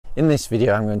In this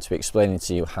video I'm going to be explaining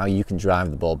to you how you can drive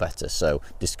the ball better, so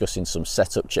discussing some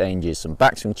setup changes, some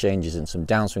backswing changes and some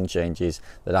downswing changes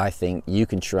that I think you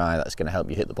can try that's going to help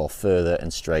you hit the ball further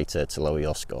and straighter to lower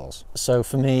your scores. So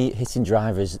for me, hitting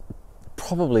drivers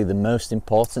probably the most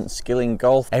important skill in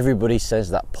golf. Everybody says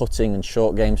that putting and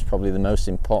short game is probably the most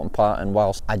important part, and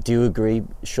whilst I do agree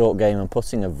short game and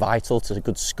putting are vital to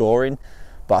good scoring,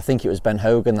 but I think it was Ben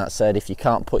Hogan that said if you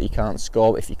can't putt you can't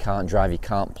score, but if you can't drive you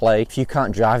can't play. If you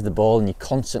can't drive the ball and you're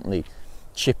constantly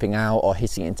chipping out or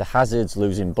hitting it into hazards,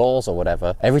 losing balls or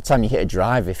whatever, every time you hit a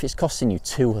drive, if it's costing you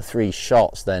 2 or 3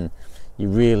 shots, then you're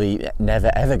really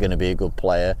never ever going to be a good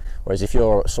player. Whereas if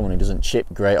you're someone who doesn't chip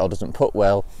great or doesn't putt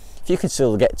well, if you can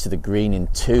still get to the green in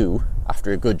 2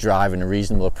 after a good drive and a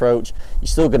reasonable approach, you're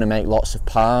still going to make lots of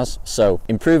pars. So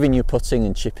improving your putting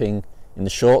and chipping in the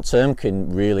short term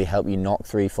can really help you knock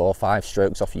 3, 4, 5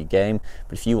 strokes off your game.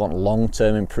 But if you want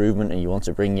long-term improvement and you want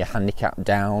to bring your handicap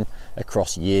down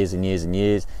across years and years and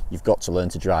years, you've got to learn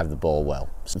to drive the ball well.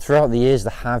 So throughout the years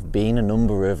there have been a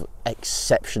number of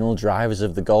exceptional drivers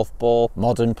of the golf ball.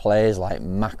 Modern players like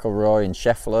McIlroy and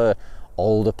Scheffler,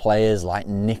 older players like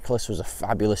Nicklaus was a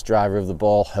fabulous driver of the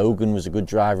ball, Hogan was a good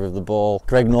driver of the ball,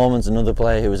 Greg Norman's another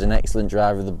player who was an excellent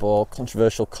driver of the ball.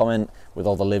 Controversial comment with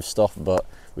all the live stuff, but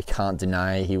we can't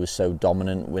deny he was so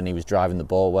dominant when he was driving the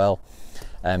ball well.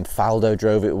 Faldo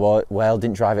drove it well,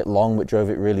 didn't drive it long but drove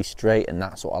it really straight, and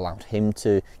that's what allowed him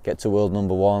to get to world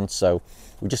 #1. So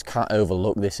we just can't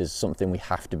overlook this as something we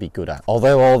have to be good at.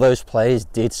 Although all those players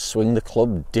did swing the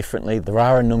club differently, there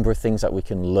are a number of things that we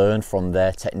can learn from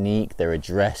their technique, their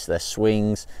address, their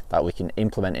swings, that we can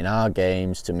implement in our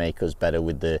games to make us better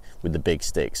with the big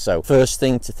sticks. So first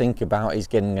thing to think about is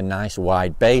getting a nice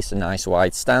wide base, a nice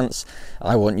wide stance.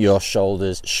 I want your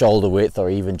shoulders shoulder width or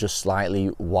even just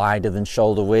slightly wider than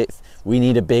shoulder width. We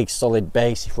need a big solid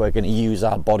base if we're going to use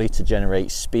our body to generate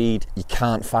speed. You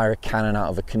can't fire a cannon out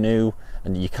of a canoe,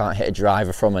 and you can't hit a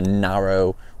driver from a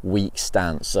narrow, weak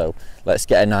stance. So let's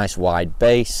get a nice wide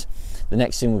base. The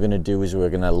next thing we're going to do is we're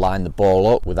going to line the ball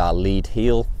up with our lead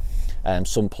heel.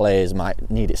 Some players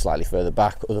might need it slightly further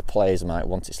back, other players might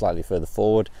want it slightly further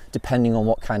forward, depending on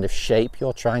what kind of shape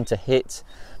you're trying to hit.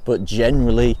 But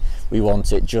generally we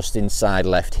want it just inside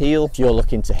left heel. If you're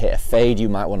looking to hit a fade, you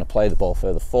might want to play the ball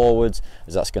further forwards,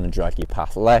 as that's going to drag your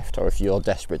path left. Or if you're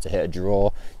desperate to hit a draw,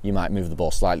 you might move the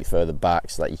ball slightly further back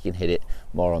so that you can hit it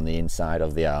more on the inside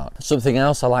of the arc. Something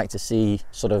else I like to see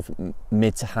sort of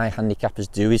mid to high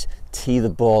handicappers do is tee the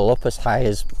ball up as high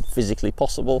as physically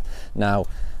possible. Now,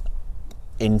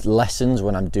 in lessons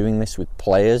when I'm doing this with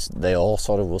players, they all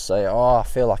sort of will say, oh, I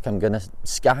feel like I'm going to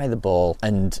sky the ball.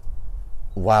 And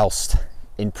whilst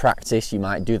in practice you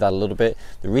might do that a little bit,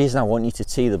 the reason I want you to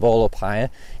tee the ball up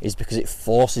higher is because it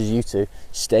forces you to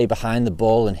stay behind the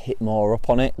ball and hit more up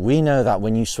on it. We know that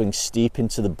when you swing steep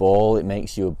into the ball, it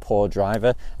makes you a poor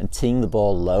driver, and teeing the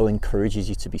ball low encourages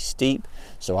you to be steep.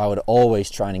 So I would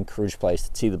always try and encourage players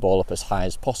to tee the ball up as high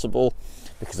as possible,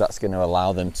 because that's going to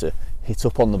allow them to hit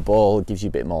up on the ball. It gives you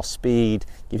a bit more speed,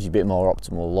 gives you a bit more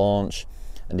optimal launch,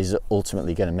 and is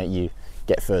ultimately going to make you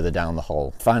get further down the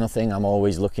hole. Final thing I'm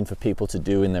always looking for people to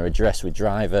do in their address with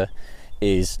driver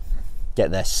is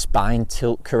get their spine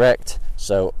tilt correct.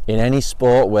 So in any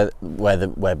sport where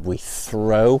we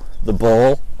throw the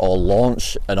ball or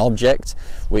launch an object,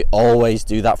 we always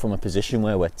do that from a position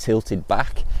where we're tilted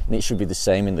back, and it should be the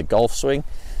same in the golf swing.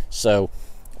 So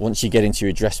once you get into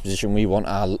your address position, we want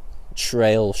our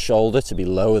trail shoulder to be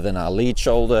lower than our lead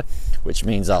shoulder, which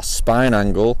means our spine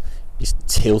angle is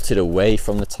tilted away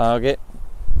from the target.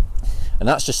 And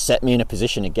that's just set me in a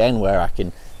position again where I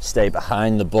can stay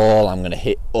behind the ball, I'm going to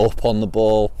hit up on the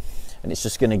ball, and it's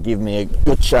just going to give me a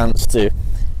good chance to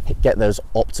get those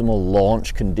optimal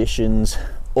launch conditions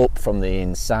up from the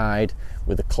inside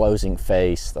with a closing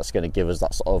face. That's going to give us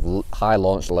that sort of high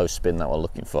launch, low spin that we're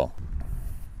looking for.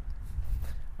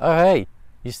 Oh hey,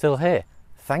 you're still here,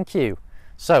 thank you.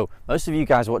 So most of you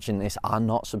guys watching this are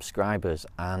not subscribers,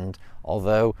 and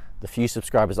although the few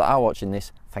subscribers that are watching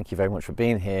this, thank you very much for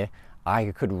being here,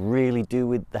 I could really do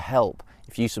with the help.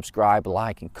 If you subscribe,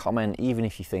 like and comment, even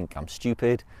if you think I'm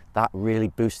stupid, that really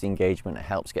boosts the engagement. It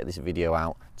helps get this video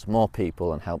out to more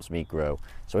people and helps me grow.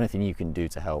 So anything you can do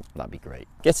to help, that'd be great.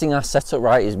 Getting our setup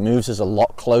right moves us a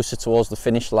lot closer towards the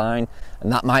finish line,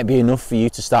 and that might be enough for you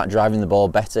to start driving the ball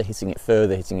better, hitting it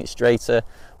further, hitting it straighter.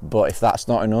 But if that's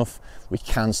not enough, we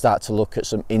can start to look at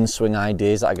some in-swing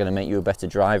ideas that are going to make you a better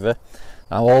driver.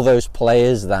 Now, all those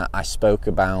players that I spoke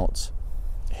about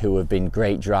who have been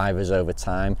great drivers over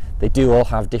time, they do all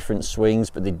have different swings,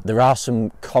 but there are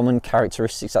some common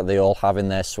characteristics that they all have in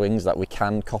their swings that we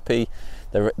can copy.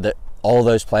 all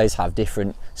those players have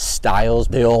different styles.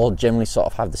 They all generally sort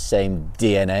of have the same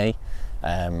DNA,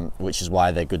 which is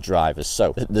why they're good drivers.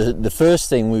 So the first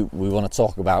thing we want to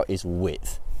talk about is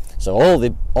width. So all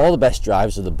the best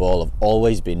drivers of the ball have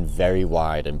always been very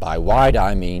wide, and by wide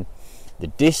I mean the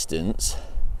distance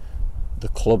the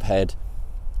club head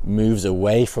moves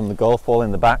away from the golf ball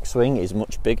in the backswing is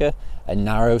much bigger. A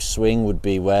narrow swing would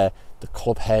be where the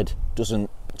club head doesn't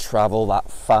travel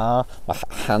that far, my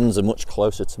hands are much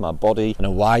closer to my body, and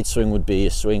a wide swing would be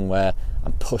a swing where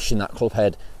I'm pushing that club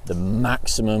head the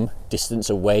maximum distance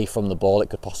away from the ball it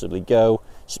could possibly go.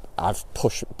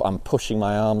 I'm pushing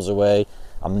my arms away,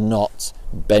 I'm not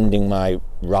bending my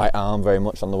right arm very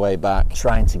much on the way back,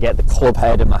 trying to get the club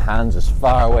head and my hands as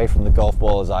far away from the golf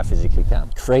ball as I physically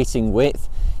can. Creating width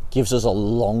gives us a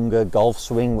longer golf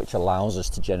swing, which allows us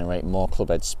to generate more club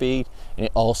head speed, and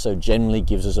it also generally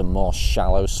gives us a more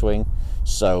shallow swing.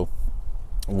 So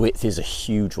width is a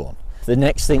huge one. The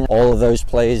next thing all of those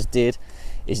players did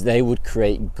is they would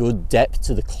create good depth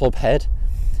to the club head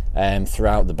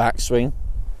throughout the backswing.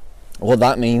 What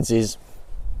that means is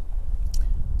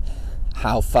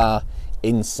how far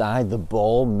inside the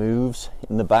ball moves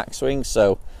in the backswing.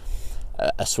 So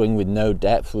a swing with no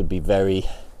depth would be very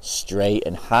straight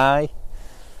and high,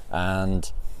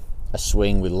 and a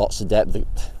swing with lots of depth,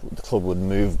 the club would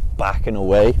move back and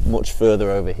away much further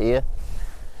over here.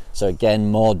 So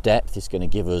again, more depth is going to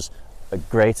give us a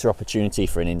greater opportunity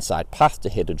for an inside path to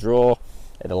hit a draw.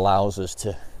 It allows us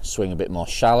to swing a bit more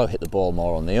shallow, hit the ball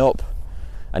more on the up,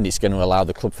 and it's going to allow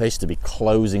the club face to be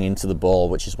closing into the ball,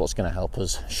 which is what's going to help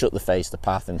us shut the face, the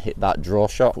path, and hit that draw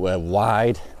shot. We're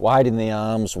wide in the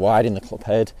arms, wide in the club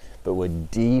head, but we're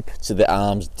deep to the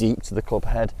arms, deep to the club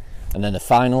head. And then the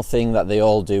final thing that they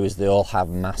all do is they all have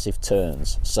massive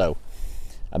turns. So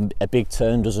a big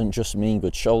turn doesn't just mean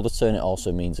good shoulder turn, it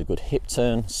also means a good hip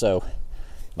turn. So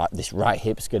like this right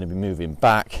hip is going to be moving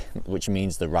back, which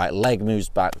means the right leg moves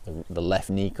back, the left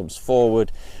knee comes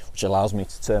forward, which allows me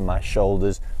to turn my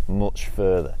shoulders much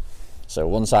further. So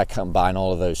once I combine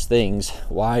all of those things,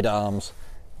 wide arms,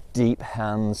 deep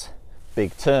hands,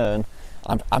 big turn,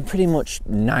 I'm pretty much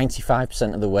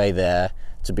 95% of the way there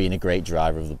to being a great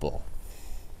driver of the ball.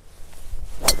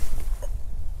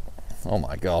 Oh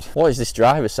my God, what is this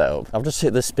driver setup? I've just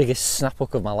hit the biggest snap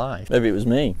hook of my life. Maybe it was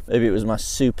me, maybe it was my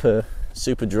super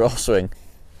draw swing.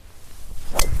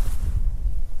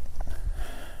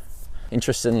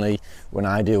 Interestingly, when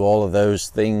I do all of those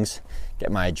things,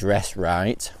 get my address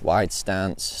right, wide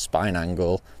stance, spine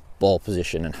angle, ball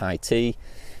position and high tee,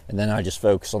 and then I just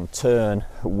focus on turn,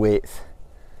 width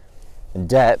and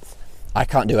depth, I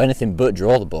can't do anything but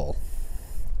draw the ball.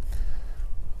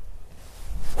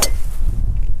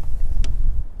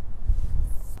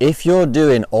 If you're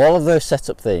doing all of those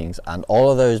setup things and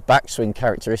all of those backswing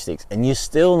characteristics and you're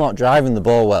still not driving the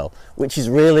ball well, which is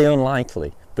really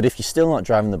unlikely, but if you're still not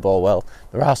driving the ball well,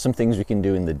 there are some things we can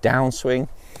do in the downswing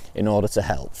in order to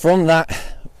help. From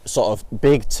that sort of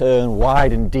big turn,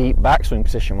 wide and deep backswing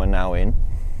position we're now in,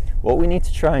 what we need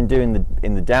to try and do in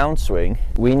the downswing,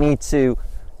 we need to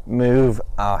move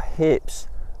our hips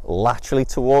laterally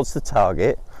towards the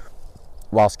target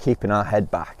whilst keeping our head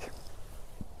back.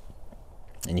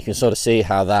 And you can sort of see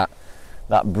how that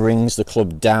brings the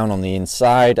club down on the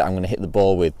inside. I'm going to hit the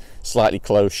ball with slightly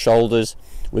closed shoulders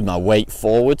with my weight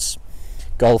forwards.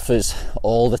 Golfers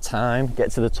all the time get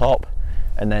to the top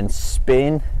and then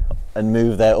spin and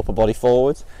move their upper body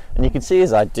forwards. And you can see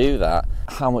as I do that,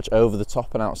 how much over the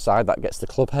top and outside that gets the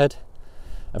club head.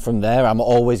 And from there, I'm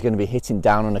always going to be hitting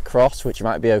down and across, which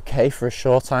might be okay for a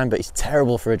short time, but it's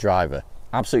terrible for a driver.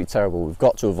 Absolutely terrible. We've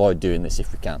got to avoid doing this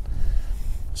if we can.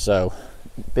 So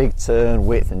big turn,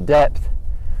 width and depth,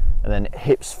 and then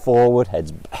hips forward,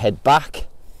 head back.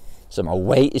 So my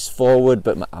weight is forward,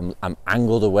 but I'm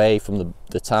angled away from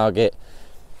the target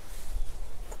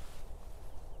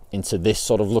into this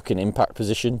sort of looking impact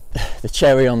position. The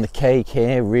cherry on the cake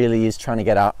here really is trying to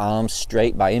get our arms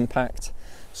straight by impact.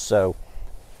 So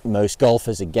most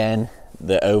golfers, again,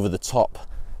 the over the top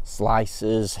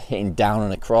slicers hitting down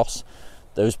and across,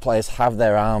 those players have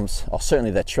their arms, or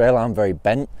certainly their trail arm, very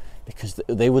bent, because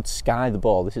they would sky the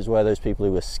ball. This is where those people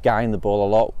who are skying the ball a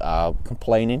lot are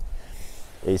complaining,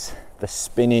 is they're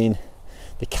spinning,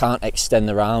 they can't extend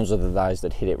their arms, otherwise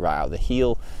they'd hit it right out of the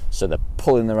heel, so they're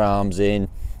pulling their arms in,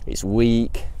 it's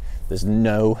weak, there's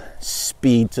no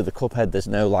speed to the club head, there's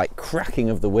no like cracking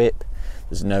of the whip,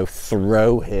 there's no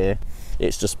throw here,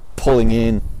 it's just pulling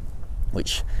in,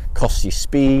 which costs you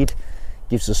speed,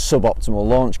 gives us suboptimal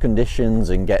launch conditions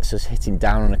and gets us hitting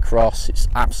down and across. It's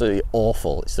absolutely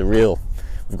awful. It's the real,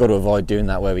 we've got to avoid doing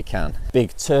that where we can.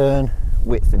 Big turn,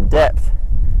 width and depth,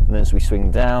 and And then as we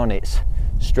swing down, it's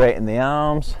straighten the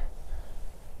arms,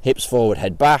 hips forward,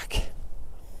 head back.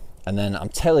 And then I'm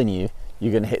telling you,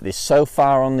 you're going to hit this so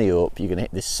far on the up, you're going to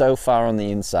hit this so far on the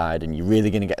inside, and you're really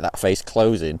going to get that face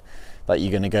closing that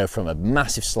you're going to go from a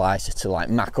massive slicer to like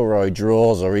McElroy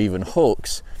draws or even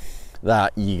hooks,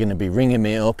 that you're going to be ringing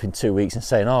me up in 2 weeks and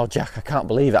saying, oh Jack, I can't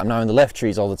believe it, I'm now in the left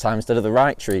trees all the time instead of the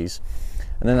right trees.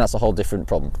 And then that's a whole different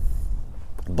problem.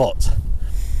 But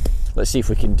let's see if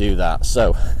we can do that.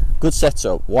 So good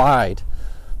setup, wide,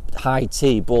 high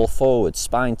tee, ball forward,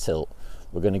 spine tilt.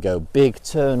 We're going to go big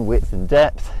turn, width and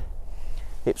depth,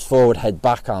 hips forward, head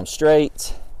back, arm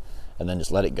straight, and then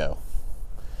just let it go.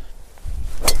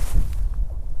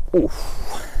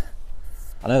 Oof.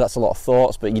 I know that's a lot of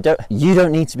thoughts, but you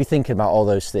don't need to be thinking about all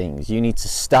those things. You need to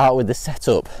start with the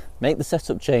setup, make the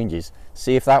setup changes,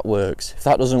 see if that works. If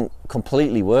that doesn't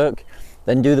completely work,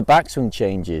 then do the backswing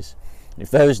changes.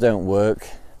 If those don't work,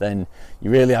 then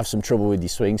you really have some trouble with your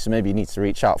swing, so maybe you need to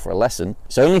reach out for a lesson.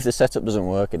 It's only if the setup doesn't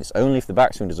work, and it's only if the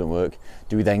backswing doesn't work,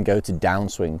 do we then go to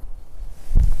downswing.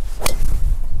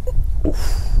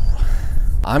 Oof.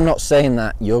 I'm not saying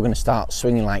that you're going to start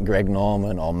swinging like Greg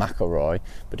Norman or McElroy,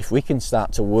 but if we can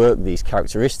start to work these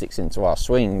characteristics into our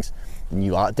swings, then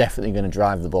you are definitely going to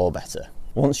drive the ball better.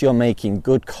 Once you're making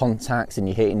good contacts and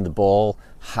you're hitting the ball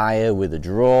higher with a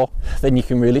draw, then you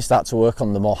can really start to work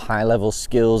on the more high level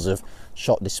skills of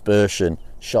shot dispersion,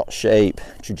 shot shape,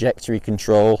 trajectory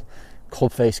control,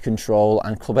 club face control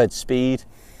and club head speed.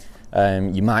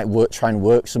 You might try and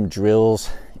work some drills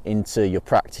into your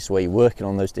practice where you're working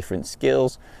on those different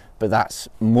skills, but that's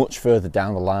much further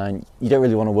down the line. You don't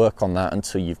really want to work on that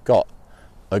until you've got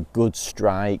a good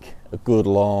strike, a good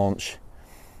launch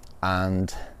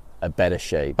and a better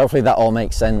shape. Hopefully that all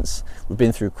makes sense. We've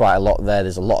been through quite a lot there.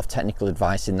 There's a lot of technical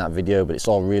advice in that video, but it's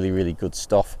all really good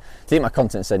stuff. If you think my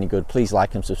content's any good, please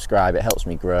like and subscribe. It helps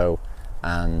me grow,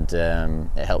 and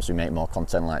it helps me make more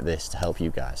content like this to help you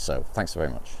guys. So thanks very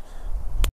much.